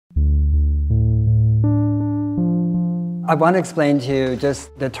I want to explain to you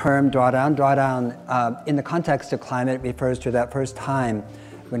just the term drawdown. Drawdown, in the context of climate, refers to that first time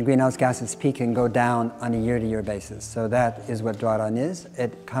when greenhouse gases peak and go down on a year-to-year basis. So that is what drawdown is.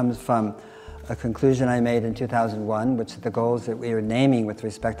 It comes from a conclusion I made in 2001, which the goals that we were naming with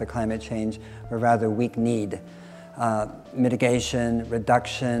respect to climate change were rather weak-kneed. Mitigation,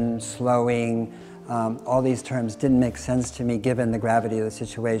 reduction, slowing, all these terms didn't make sense to me given the gravity of the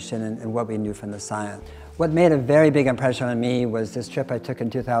situation and what we knew from the science. What made a very big impression on me was this trip I took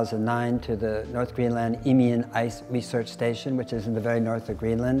in 2009 to the North Greenland Eemian Ice Research Station, which is in the very north of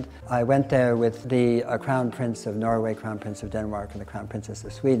Greenland. I went there with the Crown Prince of Norway, Crown Prince of Denmark, and the Crown Princess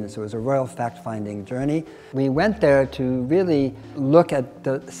of Sweden. So it was a royal fact-finding journey. We went there to really look at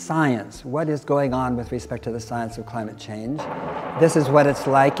the science, what is going on with respect to the science of climate change. This is what it's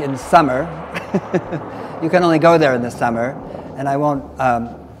like in summer. You can only go there in the summer, and I won't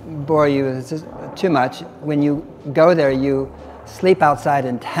bore you too much. When you go there, you sleep outside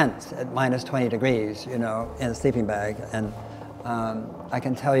in tents at minus 20 degrees, you know, in a sleeping bag. And I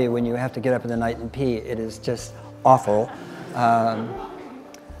can tell you, when you have to get up in the night and pee, it is just awful.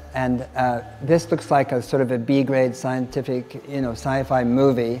 This looks like a sort of a B-grade scientific, you know, sci-fi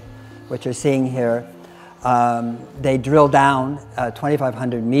movie, what you're seeing here. They drill down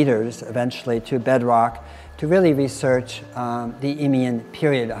 2,500 meters eventually to bedrock to really research the Eemian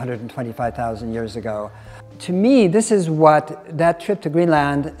period 125,000 years ago. To me, this is what that trip to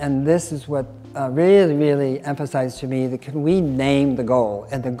Greenland, and this is what really, really emphasized to me that can we name the goal,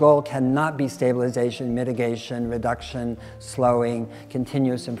 and the goal cannot be stabilization, mitigation, reduction, slowing,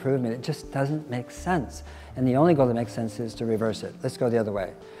 continuous improvement. It just doesn't make sense. And the only goal that makes sense is to reverse it. Let's go the other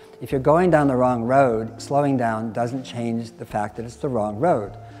way. If you're going down the wrong road, slowing down doesn't change the fact that it's the wrong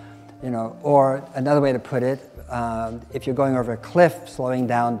road. You know, or another way to put it, if you're going over a cliff, slowing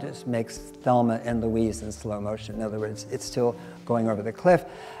down just makes Thelma and Louise in slow motion. In other words, it's still going over the cliff.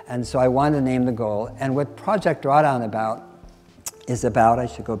 And so I wanted to name the goal. And what Project Drawdown is about, I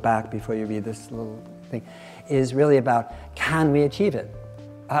should go back before you read this little thing, is really about, can we achieve it?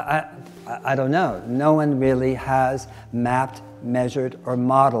 I don't know. No one really has mapped, measured, or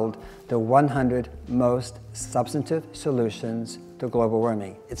modeled the 100 most substantive solutions to global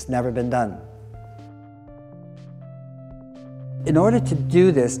warming. It's never been done. In order to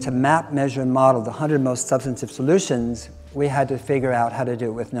do this, to map, measure, and model the 100 most substantive solutions, we had to figure out how to do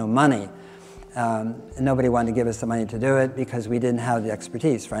it with no money. Nobody wanted to give us the money to do it because we didn't have the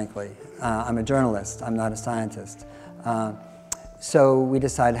expertise, frankly. I'm a journalist, I'm not a scientist. So we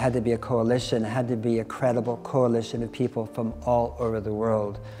decided it had to be a coalition, it had to be a credible coalition of people from all over the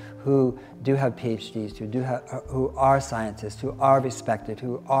world who do have PhDs, who are scientists, who are respected,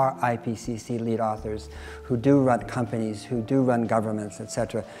 who are IPCC lead authors, who do run companies, who do run governments,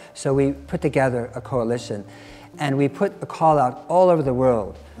 etc. So we put together a coalition, and we put a call out all over the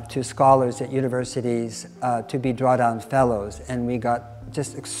world to scholars at universities to be drawdown fellows, and we got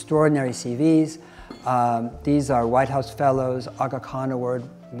just extraordinary CVs. These are White House fellows, Aga Khan Award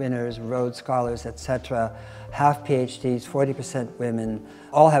winners, Rhodes Scholars, etc. Half PhDs, 40% women,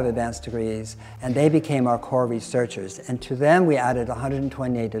 all have advanced degrees, and they became our core researchers. And to them, we added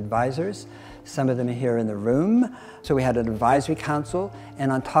 128 advisors. Some of them are here in the room. So we had an advisory council,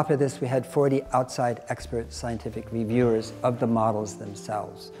 and on top of this, we had 40 outside expert scientific reviewers of the models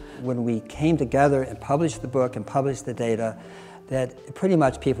themselves. When we came together and published the book and published the data, that pretty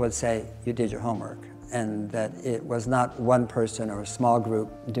much people would say, you did your homework, and that it was not one person or a small group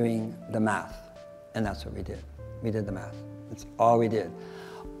doing the math. And that's what we did. We did the math. That's all we did.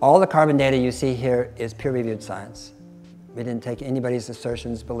 All the carbon data you see here is peer-reviewed science. We didn't take anybody's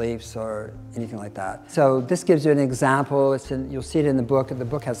assertions, beliefs, or anything like that. So this gives you an example. You'll see it in the book. The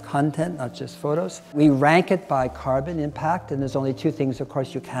book has content, not just photos. We rank it by carbon impact, and there's only two things, of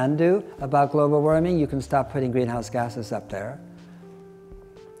course, you can do about global warming. You can stop putting greenhouse gases up there.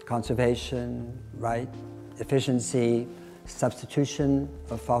 Conservation, right? Efficiency, substitution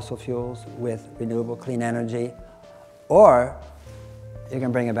of fossil fuels with renewable clean energy, or you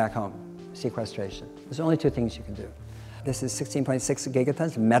can bring it back home, sequestration. There's only two things you can do. This is 16.6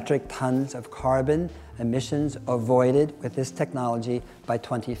 gigatons, metric tons of carbon emissions avoided with this technology by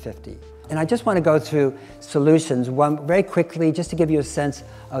 2050. And I just want to go through solutions very quickly, just to give you a sense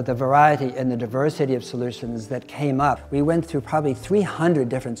of the variety and the diversity of solutions that came up. We went through probably 300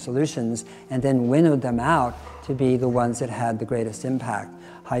 different solutions and then winnowed them out to be the ones that had the greatest impact.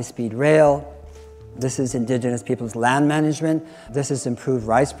 High-speed rail, This is indigenous people's land management. This is improved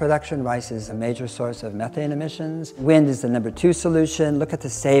rice production. Rice is a major source of methane emissions. Wind is the number 2 solution. Look at the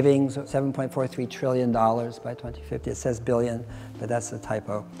savings, $7.43 trillion by 2050. It says billion, but that's a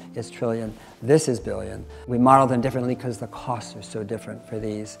typo. It's trillion. This is billion. We model them differently because the costs are so different for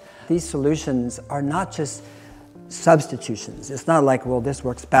these. These solutions are not just substitutions. It's not like, well, this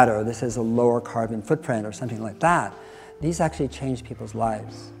works better, this has a lower carbon footprint or something like that. These actually change people's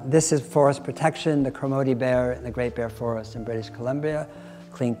lives. This is forest protection, the Kermode bear and the Great Bear Forest in British Columbia.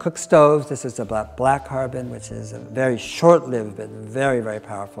 Clean cook stoves, this is about black carbon, which is a very short-lived but very, very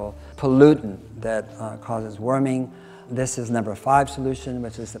powerful pollutant that causes warming. This is number 5 solution,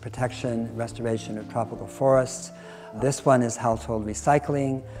 which is the protection, restoration of tropical forests. This one is household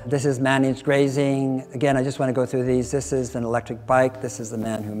recycling. This is managed grazing. Again, I just want to go through these. This is an electric bike. This is the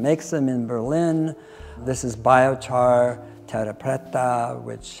man who makes them in Berlin. This is biochar, terra preta,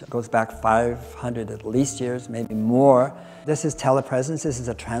 which goes back 500 at least years, maybe more. This is telepresence. This is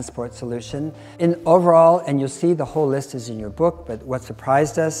a transport solution. In overall, and you'll see the whole list is in your book, but what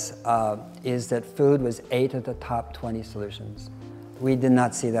surprised us is that food was 8 of the top 20 solutions. We did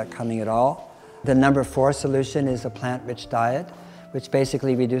not see that coming at all. The number 4 solution is a plant-rich diet, which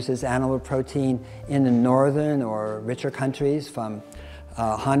basically reduces animal protein in the northern or richer countries from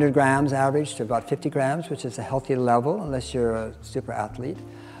 100 grams average to about 50 grams, which is a healthy level unless you're a super athlete.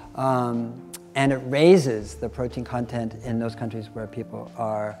 And it raises the protein content in those countries where people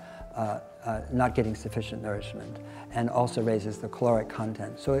are not getting sufficient nourishment, and also raises the caloric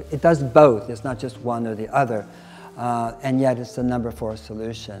content. So it does both. It's not just one or the other. And yet it's the number 4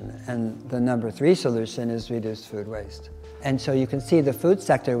 solution. And the number 3 solution is reduced food waste. And so you can see the food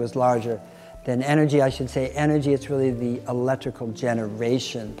sector was larger than energy. I should say energy, it's really the electrical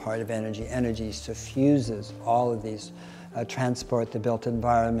generation part of energy. Energy suffuses all of these, transport, the built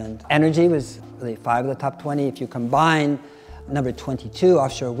environment. Energy was really 5 of the top 20. If you combine number 22,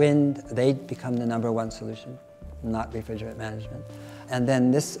 offshore wind, they become the number 1 solution, not refrigerant management. And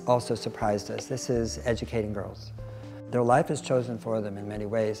then this also surprised us. This is educating girls. Their life is chosen for them in many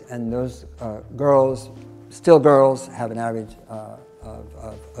ways, and those girls, still girls, have an average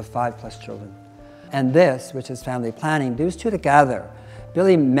of 5+ children. And this, which is family planning, those two together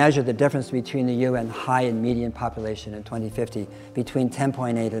really measure the difference between the UN high and median population in 2050, between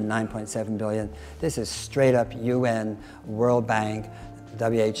 10.8 and 9.7 billion. This is straight up UN, World Bank,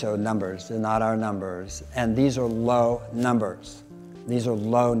 WHO numbers. They're not our numbers. And these are low numbers. These are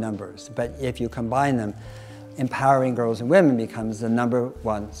low numbers. But if you combine them, empowering girls and women becomes the number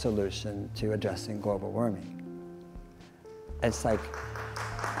 1 solution to addressing global warming. It's like,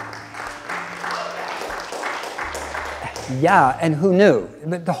 yeah, and who knew?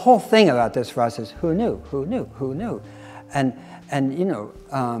 But the whole thing about this for us is who knew, who knew, who knew? And you know,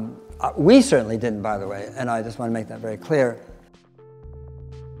 we certainly didn't, by the way, and I just want to make that very clear.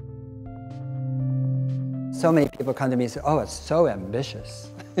 So many people come to me and say, oh, it's so ambitious.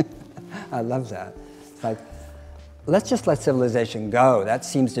 I love that. It's like, let's just let civilization go. That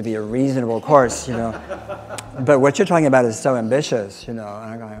seems to be a reasonable course, you know. But what you're talking about is so ambitious, you know.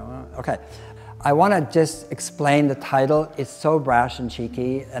 And I'm going, well, okay. I want to just explain the title. It's so brash and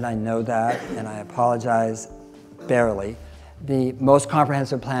cheeky, and I know that, and I apologize barely. The most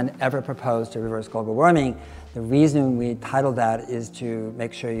comprehensive plan ever proposed to reverse global warming. The reason we titled that is to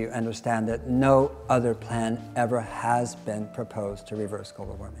make sure you understand that no other plan ever has been proposed to reverse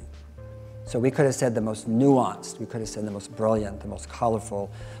global warming. So we could have said the most nuanced, we could have said the most brilliant, the most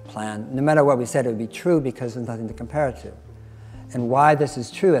colorful plan. No matter what we said, it would be true because there's nothing to compare it to. And why this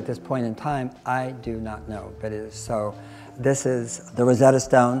is true at this point in time, I do not know, but it is so. This is the Rosetta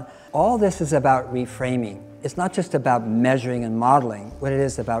Stone. All this is about reframing. It's not just about measuring and modeling. What it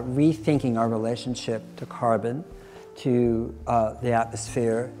is about rethinking our relationship to carbon, to the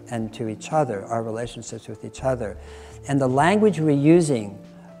atmosphere, and to each other, our relationships with each other. And the language we're using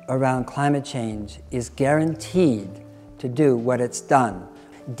around climate change is guaranteed to do what it's done.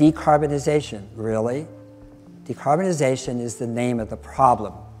 Decarbonization, really? Decarbonization is the name of the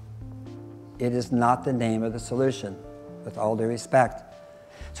problem. It is not the name of the solution, with all due respect.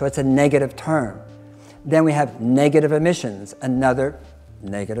 So it's a negative term. Then we have negative emissions, another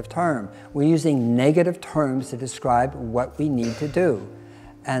negative term. We're using negative terms to describe what we need to do.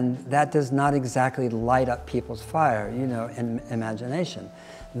 And that does not exactly light up people's fire, you know, in imagination.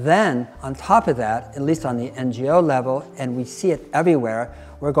 Then, on top of that, at least on the NGO level, and we see it everywhere,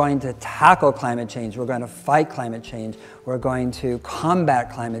 we're going to tackle climate change, we're going to fight climate change, we're going to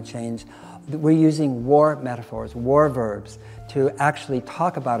combat climate change. We're using war metaphors, war verbs, to actually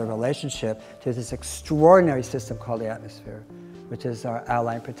talk about a relationship to this extraordinary system called the atmosphere. which is our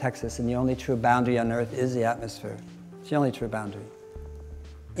ally and protects us, and the only true boundary on Earth is the atmosphere. It's the only true boundary.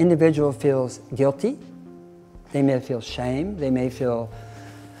 Individual feels guilty. They may feel shame. They may feel,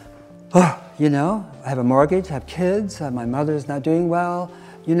 oh, you know, I have a mortgage, I have kids, my mother's not doing well,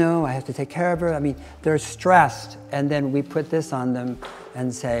 you know, I have to take care of her. I mean, they're stressed, and then we put this on them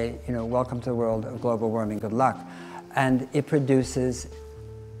and say, you know, welcome to the world of global warming, good luck. And it produces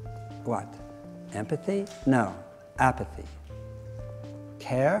what? Empathy? No. Apathy.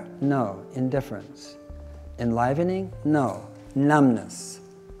 Care? No. Indifference. Enlivening? No. Numbness.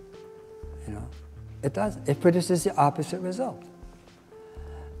 You know, it does. It produces the opposite result.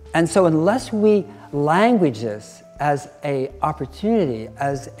 And so unless we language this as an opportunity,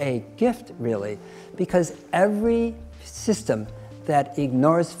 as a gift really, because every system that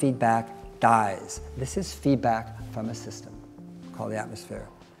ignores feedback dies. This is feedback from a system called the atmosphere.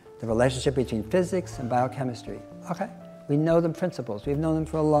 The relationship between physics and biochemistry. Okay, we know the principles. We've known them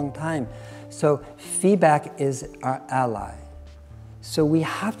for a long time. So feedback is our ally. So we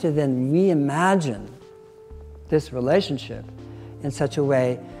have to then reimagine this relationship in such a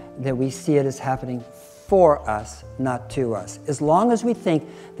way that we see it as happening for us, not to us. As long as we think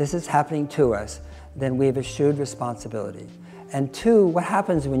this is happening to us, then we've eschewed responsibility. And two, what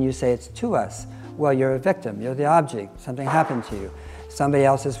happens when you say it's to us? Well, you're a victim, you're the object, something happened to you. Somebody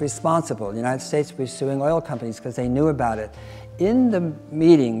else is responsible. The United States was suing oil companies because they knew about it. In the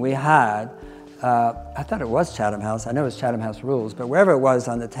meeting we had, I thought it was Chatham House, I know it was Chatham House rules, but wherever it was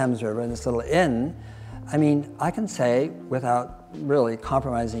on the Thames River in this little inn, I mean, I can say without really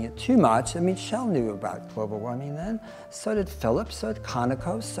compromising it too much, I mean, Shell knew about global warming then, so did Phillips, so did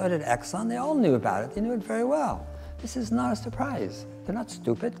Conoco, so did Exxon, they all knew about it, they knew it very well. This is not a surprise. They're not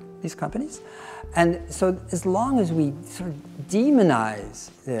stupid, these companies. And so as long as we sort of demonize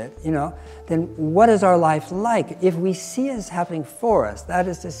it, you know, then what is our life like? If we see it as happening for us, that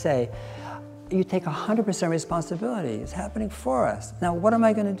is to say, you take 100% responsibility, it's happening for us. Now, what am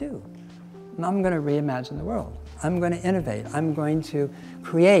I going to do? I'm going to reimagine the world. I'm going to innovate. I'm going to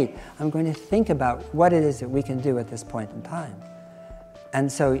create. I'm going to think about what it is that we can do at this point in time. And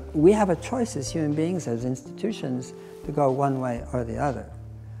so we have a choice as human beings, as institutions, to go one way or the other.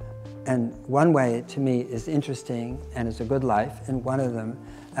 And one way, to me, is interesting and is a good life, and one of them,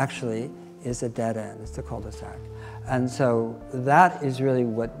 actually, is a dead end. It's the cul-de-sac. And so that is really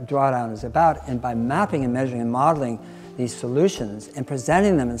what Drawdown is about. And by mapping and measuring and modeling these solutions and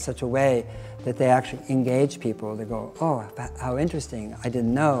presenting them in such a way that they actually engage people, they go, oh, how interesting, I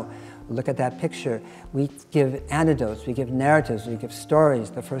didn't know. Look at that picture. We give anecdotes, we give narratives, we give stories.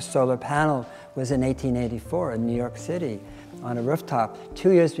 The first solar panel was in 1884 in New York City on a rooftop.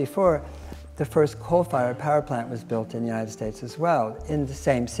 2 years before, the first coal-fired power plant was built in the United States as well, in the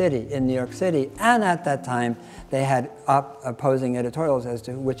same city, in New York City. And at that time, they had opposing editorials as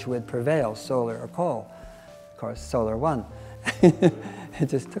to which would prevail, solar or coal. Of course, solar won. It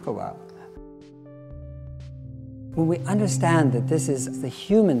just took a while. When we understand that this is the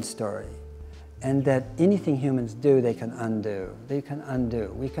human story, and that anything humans do, they can undo. They can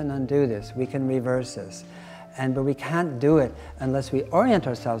undo. We can undo this. We can reverse this. But we can't do it unless we orient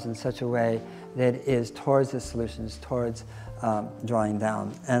ourselves in such a way that is towards the solutions, towards drawing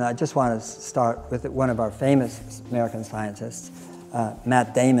down. And I just want to start with one of our famous American scientists,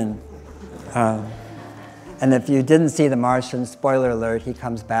 Matt Damon. And if you didn't see The Martian, spoiler alert, he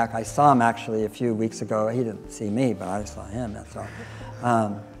comes back. I saw him actually a few weeks ago. He didn't see me, but I saw him, that's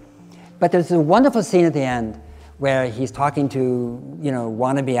all. But there's a wonderful scene at the end where he's talking to, you know,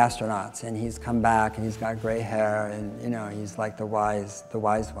 wannabe astronauts, and he's come back and he's got gray hair, and, you know, he's like the wise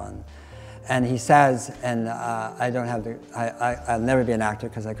one. And he says, and I don't have the, I'll never be an actor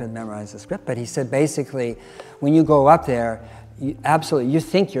because I couldn't memorize the script, but he said basically, when you go up there, you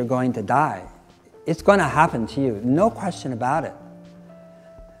think you're going to die. It's going to happen to you, no question about it.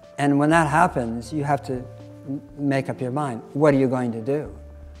 And when that happens, you have to make up your mind. What are you going to do?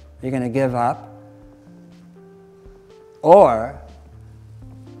 Are you going to give up? Or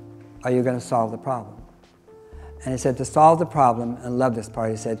are you going to solve the problem? And he said, to solve the problem, and I love this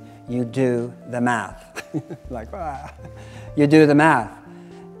part, he said, you do the math. Like, ah. You do the math.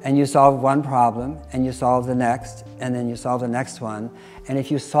 And you solve one problem, and you solve the next, and then you solve the next one. And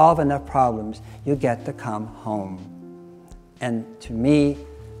if you solve enough problems, you get to come home. And to me,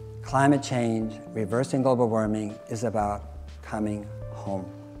 climate change, reversing global warming, is about coming home.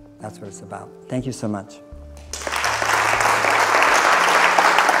 That's what it's about. Thank you so much.